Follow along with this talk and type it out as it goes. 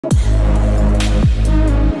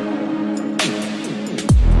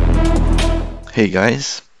Hey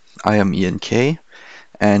guys, I am IamIanK,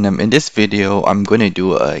 and in this video I'm going to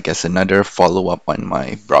do I guess another follow-up on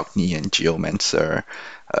my Brogni and Geomancer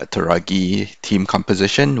Toragi team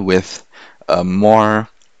composition with more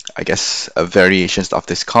variations of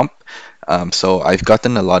this comp. So I've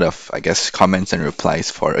gotten a lot of comments and replies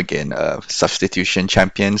for again substitution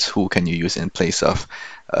champions who can you use in place of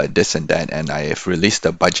this and that, and I have released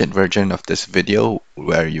a budget version of this video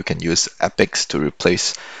where you can use epics to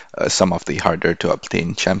replace some of the harder to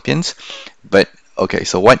obtain champions. But okay,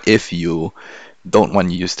 so what if you don't want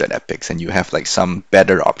to use that epics and you have like some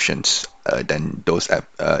better options than those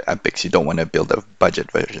epics? You don't want to build a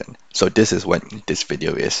budget version. So this is what this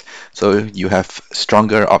video is. So you have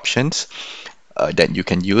stronger options that you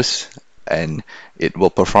can use, and it will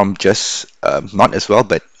perform just not as well,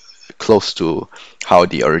 but close to how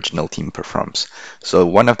the original team performs. So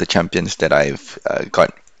one of the champions that I've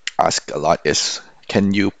got asked a lot is,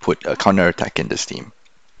 can you put a counterattack in this team?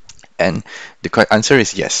 And the answer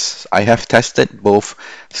is yes. I have tested both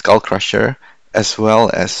Skull Crusher as well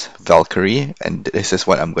as Valkyrie, and this is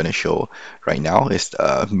what I'm going to show right now. Is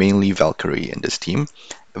mainly Valkyrie in this team.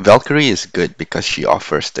 Valkyrie is good because she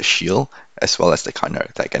offers the shield as well as the counter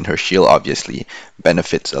attack, and her shield obviously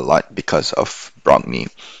benefits a lot because of Brogni.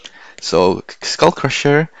 So Skull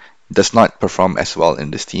Crusher does not perform as well in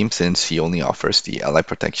this team since he only offers the ally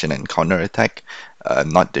protection and counter attack,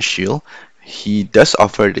 not the shield. He does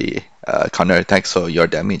offer the counter attack, so your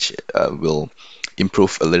damage will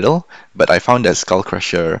improve a little, but I found that Skull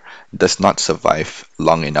Crusher does not survive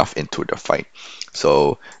long enough into the fight.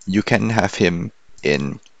 So you can have him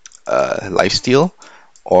in lifesteal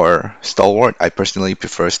or stalwart. I personally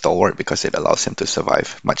prefer stalwart because it allows him to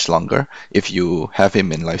survive much longer. If you have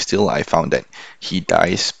him in lifesteal, I found that he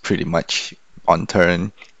dies pretty much on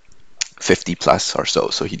turn 50 plus or so,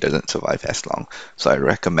 so he doesn't survive as long. So I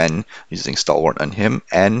recommend using Stalwart on him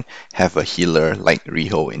and have a healer like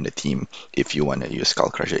Riho in the team if you want to use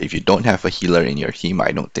Skull Crusher. If you don't have a healer in your team,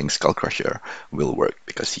 I don't think Skull Crusher will work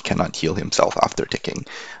because he cannot heal himself after taking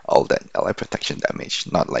all that ally protection damage,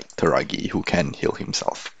 not like Toragi who can heal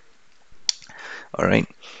himself. Alright,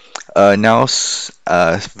 now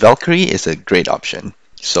Valkyrie is a great option.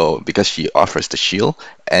 So because she offers the shield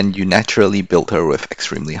and you naturally build her with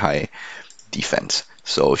extremely high defense,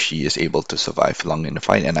 so she is able to survive long in the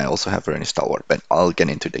fight, and I also have her in Stalwart, but I'll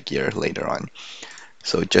get into the gear later on.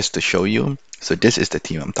 So just to show you, so this is the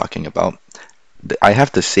team I'm talking about. I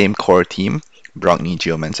have the same core team, Brogni,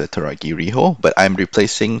 Geomancer, Toragi, Riho, but I'm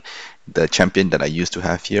replacing the champion that I used to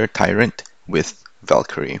have here, Tyrant, with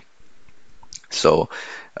Valkyrie. So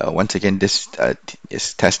once again, this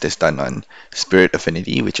test is done on Spirit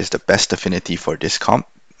Affinity, which is the best affinity for this comp,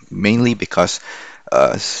 mainly because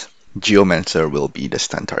Geomancer will be the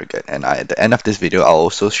stun target. And at the end of this video, I'll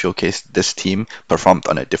also showcase this team performed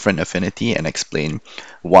on a different affinity and explain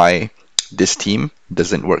why this team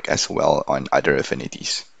doesn't work as well on other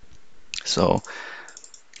affinities. So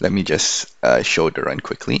let me just show the run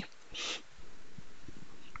quickly.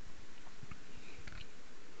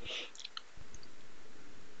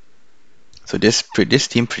 So this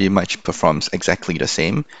team pretty much performs exactly the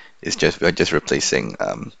same. It's just we're just replacing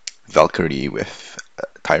Valkyrie with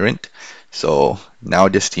Tyrant. So now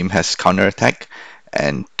this team has counter attack,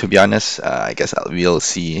 and to be honest, I guess we'll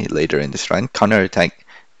see later in this run, counter attack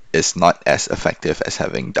is not as effective as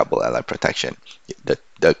having double ally protection.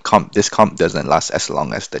 This comp doesn't last as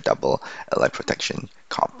long as the double ally protection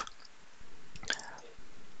comp.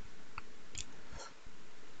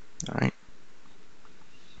 All right.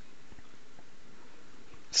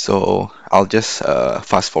 So I'll just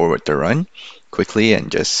fast forward the run quickly and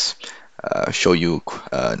just show you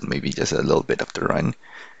maybe just a little bit of the run,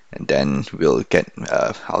 and then I'll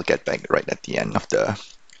get back right at the end of the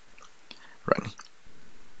run.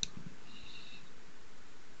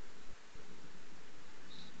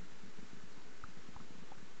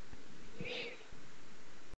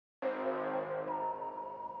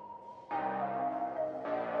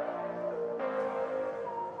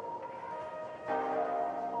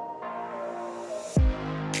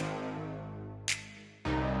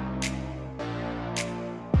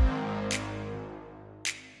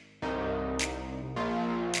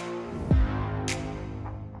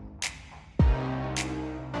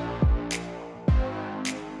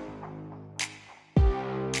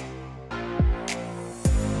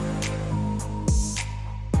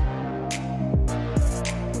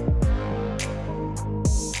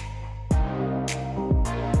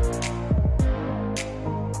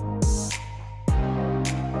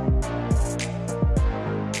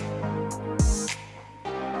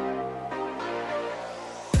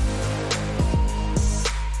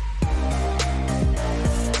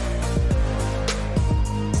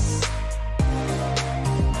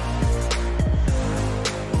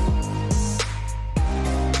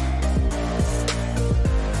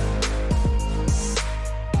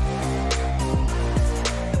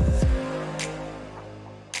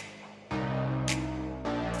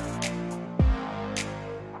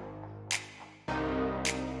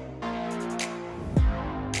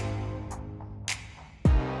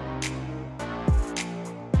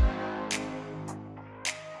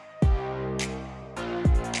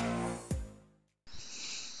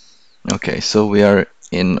 Okay, so we are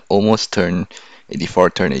in almost turn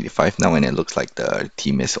 84, turn 85 now, and it looks like the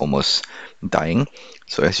team is almost dying.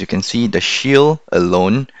 So as you can see, the shield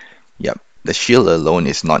alone, yep, the shield alone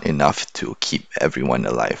is not enough to keep everyone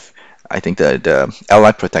alive. I think the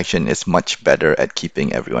ally protection is much better at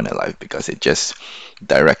keeping everyone alive because it just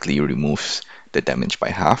directly removes the damage by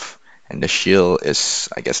half, and the shield is,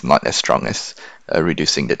 I guess, not as strong as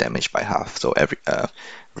reducing the damage by half. So every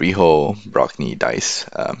Riho Brogni dies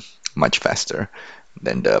much faster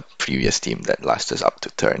than the previous team that lasted up to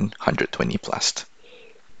turn 120 plus.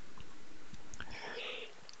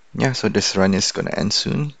 Yeah, so this run is gonna end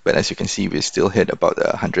soon, but as you can see, we still hit about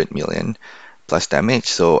 100 million plus damage.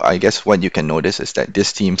 So I guess what you can notice is that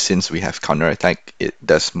this team, since we have counterattack, it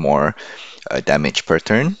does more damage per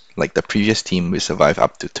turn. Like the previous team, we survived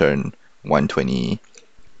up to turn 120,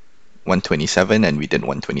 127, and we did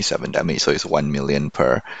 127 damage, so it's 1 million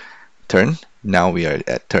per turn. Now we are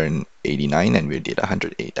at turn 89 and we did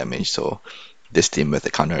 108 damage, so this team with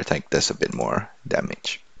the counterattack does a bit more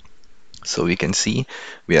damage. So we can see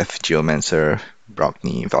we have Geomancer,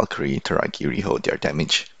 Brogni, Valkyrie, Toragi, Riho, their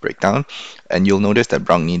damage breakdown. And you'll notice that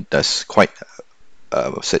Brogni does quite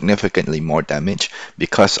significantly more damage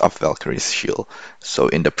because of Valkyrie's shield. So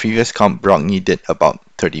in the previous comp, Brogni did about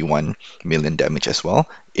 31 million damage as well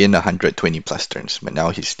in 120 plus turns, but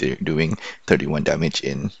now he's doing 31 damage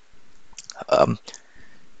in um,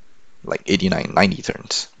 like 89, 90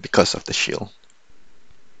 turns because of the shield.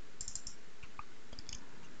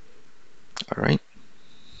 All right.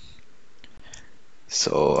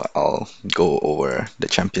 So I'll go over the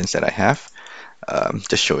champions that I have,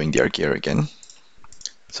 just showing their gear again.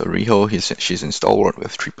 So Riho, she's in Stalwart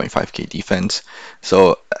with 3.5k defense.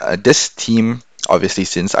 So this team, obviously,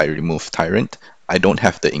 since I removed Tyrant, I don't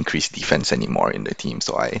have the increased defense anymore in the team.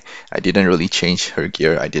 So I didn't really change her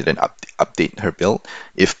gear. I didn't update her build.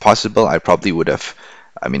 If possible, I probably would have.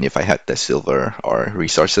 I mean, if I had the silver or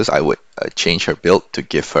resources, I would change her build to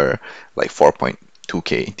give her like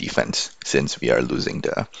 4.2k defense since we are losing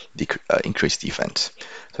the increased defense.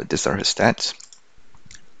 So these are her stats.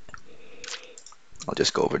 I'll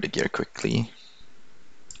just go over the gear quickly.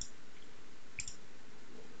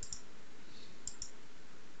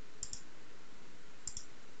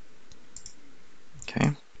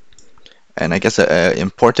 Okay. And I guess an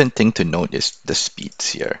important thing to note is the speeds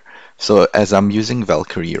here. So as I'm using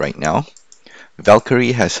Valkyrie right now,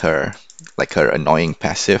 Valkyrie has her annoying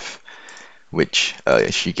passive, which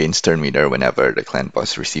she gains turn meter whenever the clan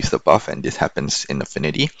boss receives the buff, and this happens in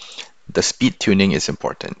Affinity. The speed tuning is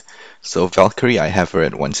important. So Valkyrie, I have her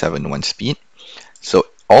at 171 speed. So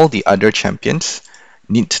all the other champions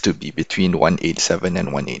needs to be between 187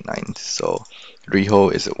 and 189. So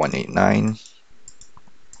Riho is at 189.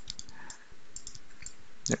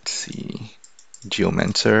 Let's see.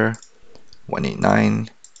 Geomancer, 189.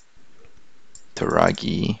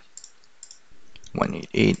 Toragi,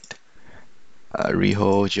 188.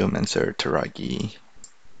 Riho, Geomancer, Toragi,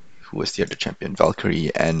 who was the other champion?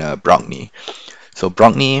 Valkyrie, and Brogni. So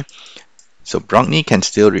Brogni can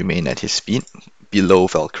still remain at his speed below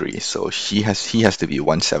Valkyrie. So he has to be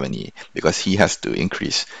 170 because he has to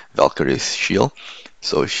increase Valkyrie's shield.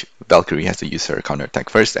 So Valkyrie has to use her counterattack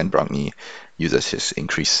first, and Brogni uses his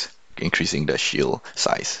increasing the shield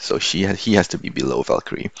size. So he has to be below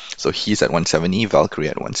Valkyrie. So he's at 170, Valkyrie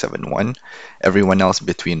at 171, everyone else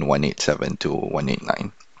between 187 to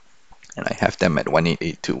 189. And I have them at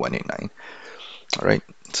 188 to 189. All right,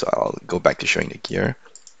 so I'll go back to showing the gear.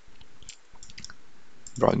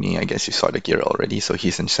 Brogni, I guess you saw the gear already. So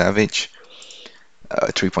he's in Savage,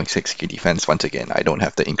 3.6k defense. Once again, I don't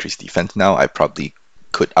have the increased defense now. I probably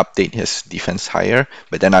could update his defense higher,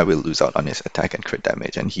 but then I will lose out on his attack and crit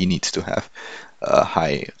damage, and he needs to have a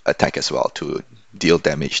high attack as well to deal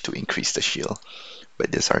damage to increase the shield.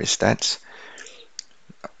 But these are his stats.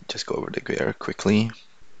 Just go over the gear quickly.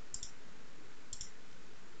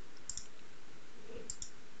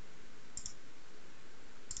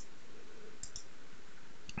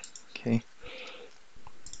 Okay.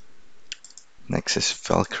 Next is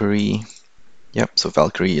Valkyrie. Yep, so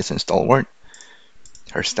Valkyrie is in Stalwart.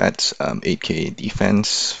 Her stats, 8k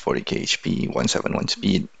defense, 40k HP, 171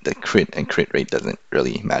 speed. The crit and crit rate doesn't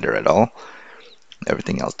really matter at all.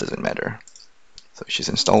 Everything else doesn't matter. So she's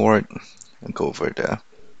in Stalwart. I'll go over the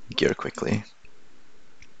gear quickly.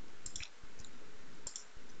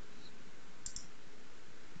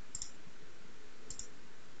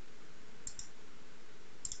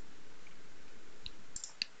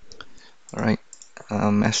 Alright,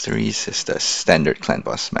 Masteries is the standard clan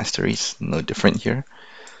boss masteries, no different here.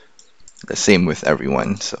 The same with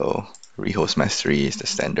everyone, so Riho's mastery is the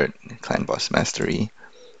standard clan boss mastery.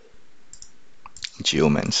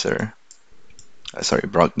 Geomancer. Sorry,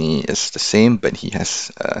 Brogni is the same, but he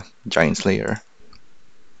has Giant Slayer.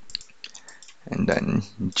 And then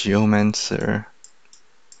Geomancer,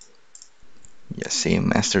 yeah, same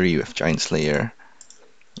mastery with Giant Slayer.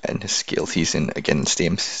 And his skills, he's in again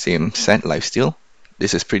same set, lifesteal.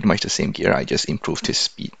 This is pretty much the same gear. I just improved his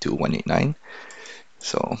speed to 189.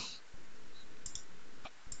 So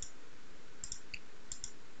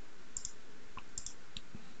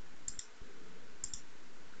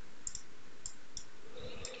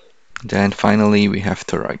then finally we have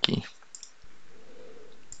Toragi.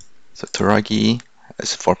 So Toragi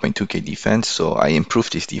has 4.2k defense, so I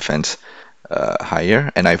improved his defense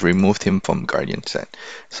higher, and I've removed him from Guardian set.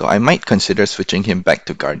 So I might consider switching him back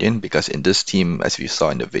to Guardian because in this team, as we saw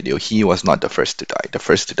in the video, he was not the first to die. The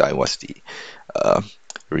first to die was the uh,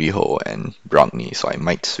 Riho and Brogni, so I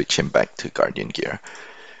might switch him back to Guardian gear.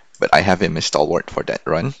 But I have him as stalwart for that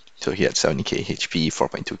run. So he had 70k HP,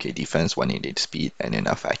 4.2k defense, 188 speed, and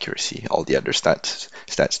enough accuracy. All the other stats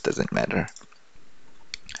doesn't matter.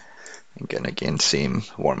 Again, same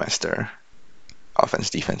War Master, offense,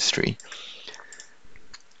 defense tree.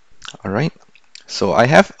 All right. So I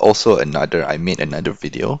have also I made another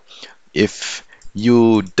video. If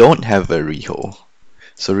you don't have a Riho,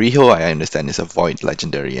 so Riho I understand is a void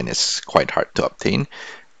legendary and it's quite hard to obtain.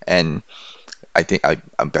 And I think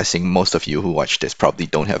I'm guessing most of you who watch this probably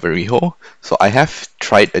don't have a Riho. So I have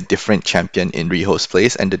tried a different champion in Riho's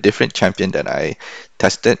place, and the different champion that I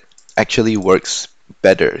tested actually works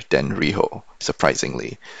better than Riho,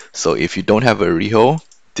 surprisingly. So if you don't have a Riho,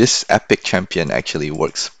 this epic champion actually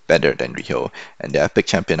works better than Riho. And the epic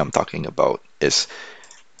champion I'm talking about is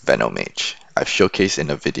Venomage. I've showcased in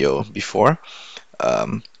a video before.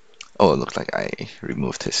 Oh, it looked like I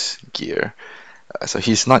removed his gear. So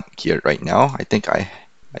he's not geared right now. I think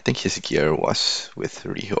his gear was with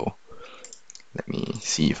Riho. Let me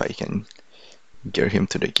see if I can gear him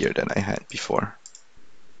to the gear that I had before.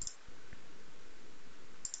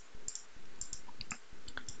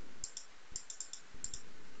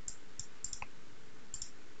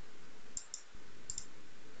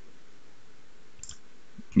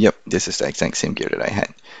 Yep, this is the exact same gear that I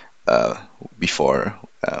had before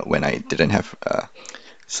when I didn't have.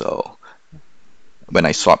 So when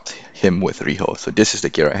I swapped him with Riho. So this is the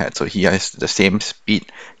gear I had. So he has the same speed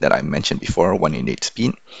that I mentioned before, 188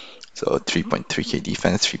 speed. So 3.3k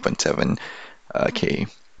defense, 3.7k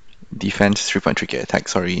defense, 3.3k attack,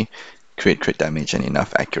 sorry, crit damage, and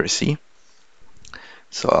enough accuracy.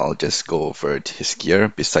 So I'll just go over his gear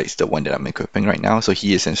besides the one that I'm equipping right now. So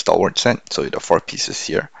he is in stalwart set, so the 4 pieces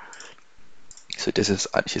here. So this is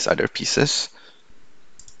his other pieces.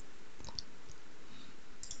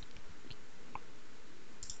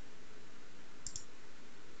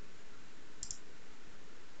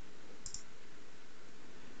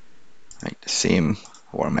 Right, the same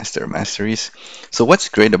War Master masteries. So what's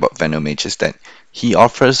great about Venomage is that he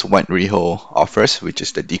offers what Riho offers, which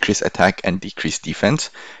is the decreased attack and decreased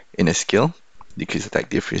defense in a skill. Decreased attack,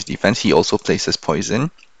 decreased defense. He also places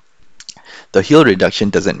poison. The heal reduction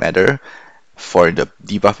doesn't matter for the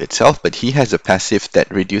debuff itself, but he has a passive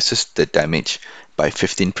that reduces the damage by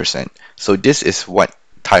 15%. So this is what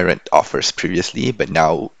Tyrant offers previously, but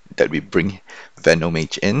now that we bring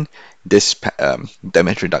Venomage in, this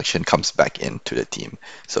damage reduction comes back into the team.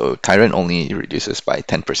 So Tyrant only reduces by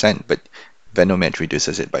 10%, but Venomage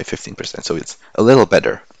reduces it by 15%. So it's a little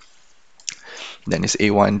better. Then his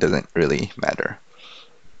A1 doesn't really matter.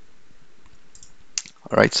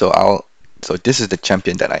 All right, so this is the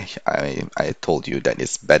champion that I told you that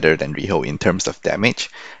is better than Riho in terms of damage,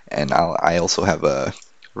 and I also have a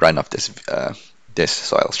run of this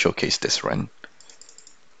so I'll showcase this run.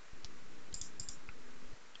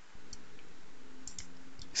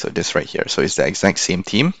 So this right here. So it's the exact same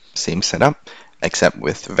team, same setup, except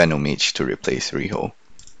with Venomage to replace Riho.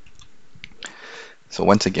 So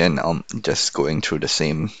once again, I'm just going through the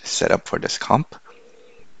same setup for this comp.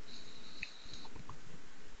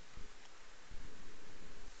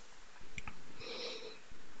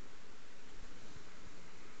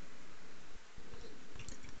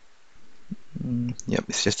 Yep,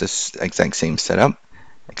 it's just this exact same setup,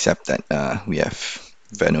 except that we have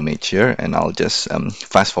Venomage here, and I'll just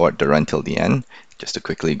fast forward the run till the end, just to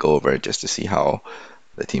quickly go over it, just to see how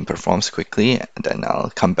the team performs quickly, and then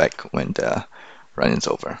I'll come back when the run is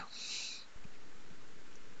over.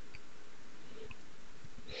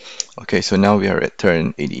 Okay, so now we are at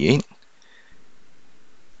turn 88.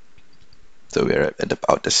 So we're at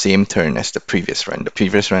about the same turn as the previous run. The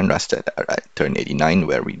previous run lasted at turn 89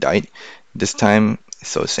 where we died. This time,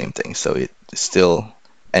 so same thing. So it still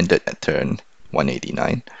ended at turn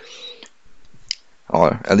 189.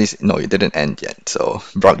 Or at least, no, it didn't end yet. So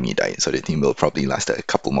Brogni died, so the team will probably last a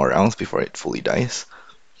couple more rounds before it fully dies.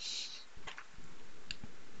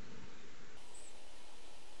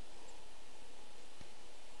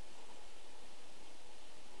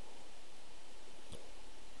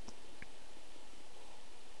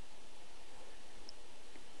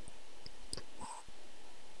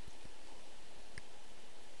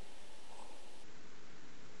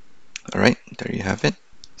 All right, there you have it.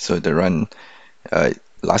 So the run uh,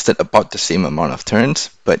 lasted about the same amount of turns,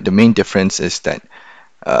 but the main difference is that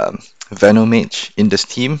um, Venomage in this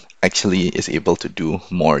team actually is able to do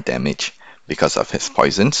more damage because of his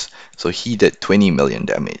poisons. So he did 20 million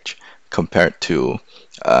damage compared to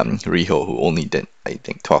Riho, who only did, I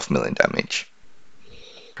think, 12 million damage.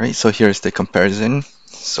 Right, so here's the comparison.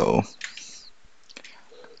 So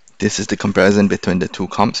this is the comparison between the two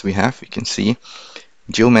comps we have. You can see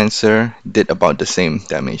Geomancer did about the same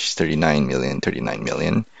damage, 39 million, 39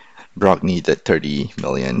 million. Brogni did 30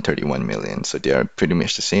 million, 31 million. So they are pretty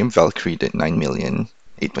much the same. Valkyrie did 9 million,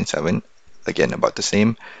 8.7. Again, about the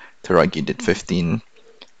same. Toragi did 15,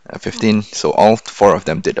 15. So all four of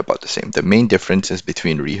them did about the same. The main difference is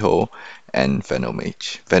between Riho and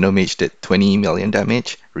Venomage. Venomage did 20 million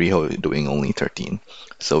damage, Riho doing only 13.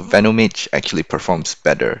 So Venomage actually performs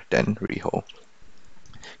better than Riho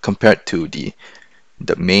compared to the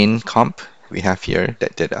main comp we have here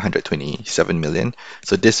that did 127 million.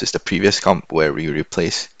 So this is the previous comp where we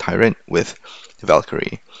replaced Tyrant with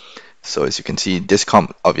Valkyrie. So as you can see, this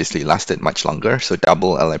comp obviously lasted much longer, so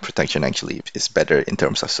double ally protection actually is better in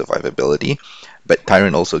terms of survivability, but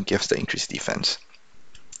Tyrant also gives the increased defense.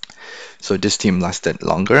 So this team lasted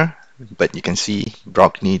longer, but you can see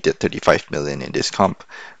Brogni did 35 million in this comp,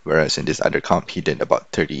 whereas in this other comp he did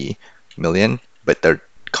about 30 million, but the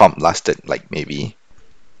comp lasted like maybe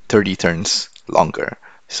 30 turns longer.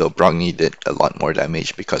 So Brogni did a lot more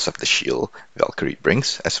damage because of the shield Valkyrie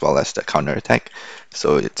brings, as well as the counterattack.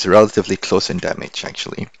 So it's relatively close in damage,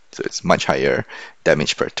 actually. So it's much higher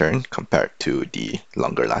damage per turn compared to the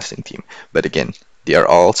longer lasting team. But again, they are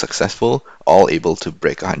all successful, all able to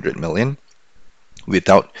break 100 million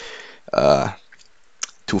without uh,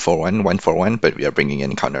 2 for 1, 1 for 1, but we are bringing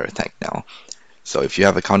in counterattack now. So if you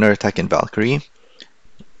have a counterattack in Valkyrie,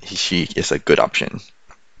 she is a good option.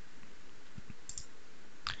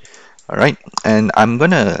 All right, and I'm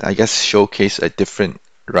gonna, I guess, showcase a different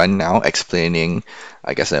run now, explaining,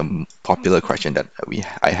 I guess, a popular question that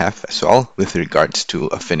I have as well with regards to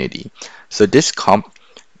affinity. So this comp,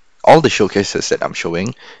 all the showcases that I'm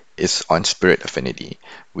showing is on Spirit Affinity,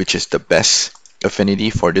 which is the best affinity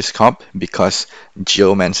for this comp because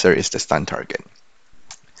Geomancer is the stun target.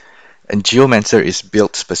 And Geomancer is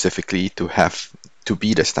built specifically to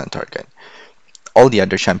be the stun target. All the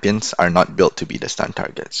other champions are not built to be the stun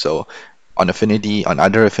target. So on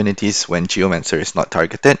other affinities, when Geomancer is not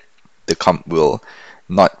targeted, the comp will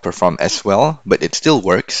not perform as well, but it still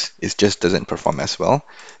works. It just doesn't perform as well.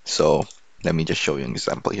 So let me just show you an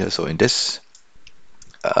example here. So in this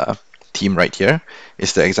uh, team right here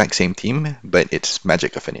is the exact same team, but it's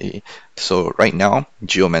magic affinity. So right now,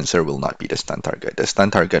 Geomancer will not be the stun target. The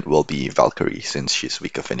stun target will be Valkyrie since she's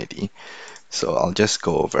weak affinity. So I'll just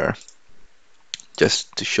go over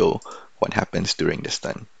just to show what happens during the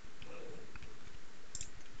stun.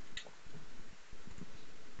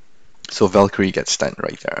 So Valkyrie gets stunned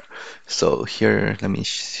right there. So here, let me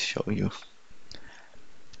show you.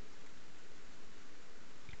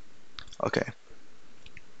 Okay.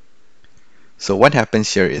 So what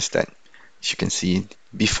happens here is that, as you can see,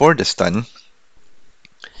 before the stun,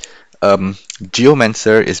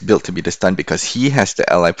 Geomancer is built to be the stun because he has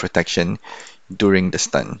the ally protection during the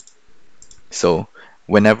stun. So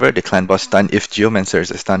whenever the clan boss stun, if Geomancer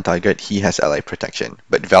is a stun target, he has ally protection.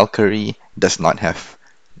 But Valkyrie does not have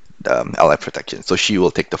ally protection, so she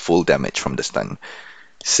will take the full damage from the stun.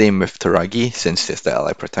 Same with Toragi, since he's the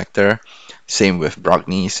ally protector. Same with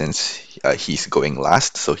Brogni, since he's going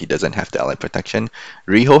last, so he doesn't have the ally protection.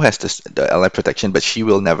 Riho has the ally protection, but she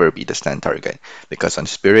will never be the stand target, because on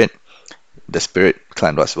Spirit, the Spirit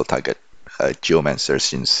clan boss will target Geomancer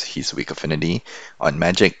since he's weak affinity. On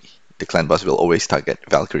Magic, the clan boss will always target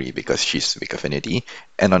Valkyrie because she's weak affinity.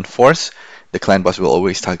 And on Force, the clan boss will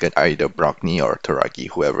always target either Brogni or Toragi,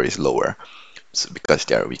 whoever is lower, because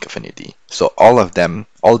they are weak affinity. So all of them,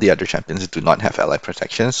 all the other champions do not have ally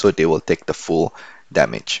protection, so they will take the full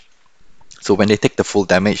damage. So when they take the full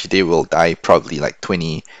damage, they will die probably like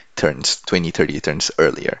 20 turns, 20, 30 turns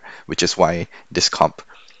earlier, which is why this comp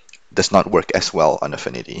does not work as well on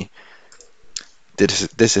affinity.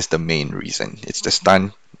 This is the main reason. It's the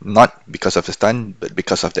stun, not because of the stun, but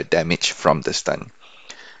because of the damage from the stun.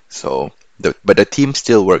 So But the team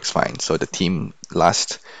still works fine. So the team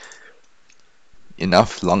lasts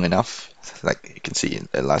long enough. Like you can see,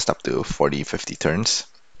 it lasts up to 40, 50 turns.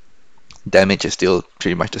 Damage is still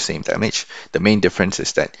pretty much the same damage. The main difference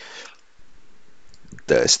is that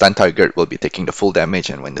the stun target will be taking the full damage,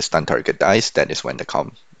 and when the stun target dies, that is when the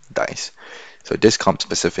comp dies. So this comp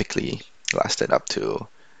specifically lasted up to,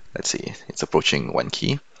 let's see, it's approaching 1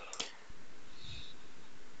 key.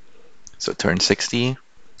 So turn 60,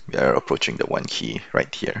 we are approaching the 1 key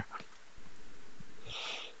right here.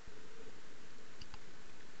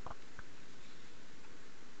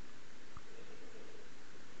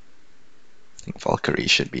 I think Valkyrie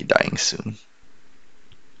should be dying soon.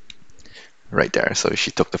 Right there. So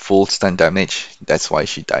she took the full stun damage. That's why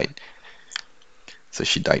she died. So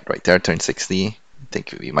she died right there, turn 60. I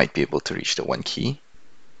think we might be able to reach the 1 key.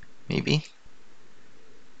 Maybe.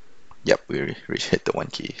 Yep, we hit the 1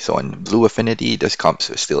 key. So on blue affinity, this comp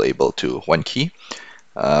is still able to 1 key.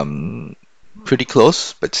 Pretty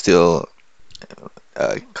close, but still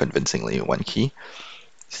convincingly 1 key.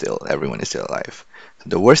 Still, everyone is still alive.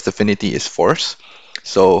 The worst affinity is force.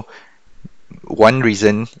 So one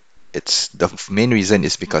reason, it's the main reason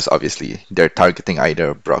is because obviously they're targeting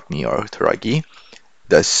either Brogni or Toragi.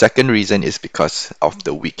 The second reason is because of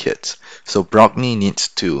the weak hits. So Brogni needs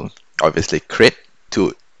to obviously crit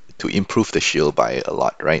to improve the shield by a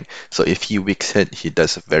lot, right? So if he weak hit, he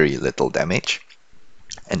does very little damage,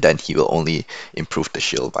 and then he will only improve the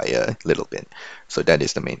shield by a little bit. So that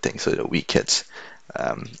is the main thing. So the weak hits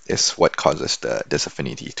is what causes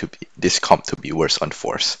this comp to be worse on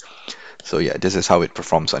force. So yeah, this is how it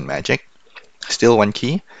performs on magic. Still 1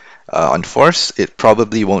 key. On force, it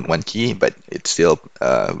probably won't 1 key, but it still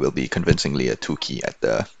will be convincingly a 2 key at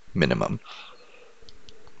the minimum.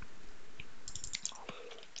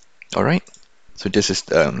 All right. So this is,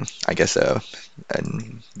 I guess, a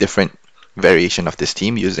different variation of this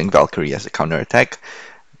team using Valkyrie as a counterattack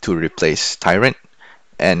to replace Tyrant,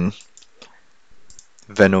 and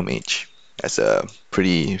Venomage as a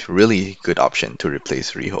really good option to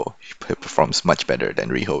replace Riho. It performs much better than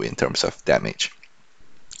Riho in terms of damage.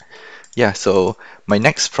 Yeah, so my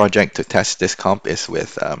next project to test this comp is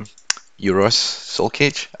with Euros Soul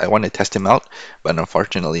Cage. I want to test him out, but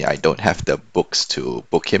unfortunately I don't have the books to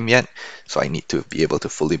book him yet, so I need to be able to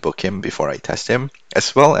fully book him before I test him,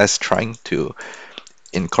 as well as trying to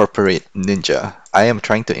incorporate Ninja. I am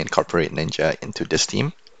trying to incorporate Ninja into this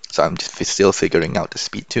team, so I'm still figuring out the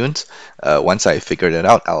speed tunes. Once I figure that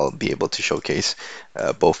out, I'll be able to showcase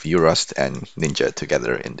both Eurust and Ninja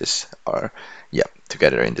together in this, or yeah,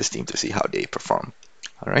 together in this team to see how they perform.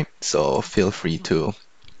 All right, so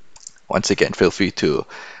once again, feel free to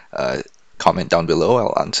comment down below.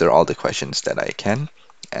 I'll answer all the questions that I can.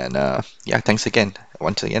 And yeah, thanks again.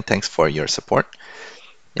 Once again, thanks for your support.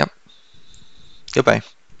 Yep. Goodbye.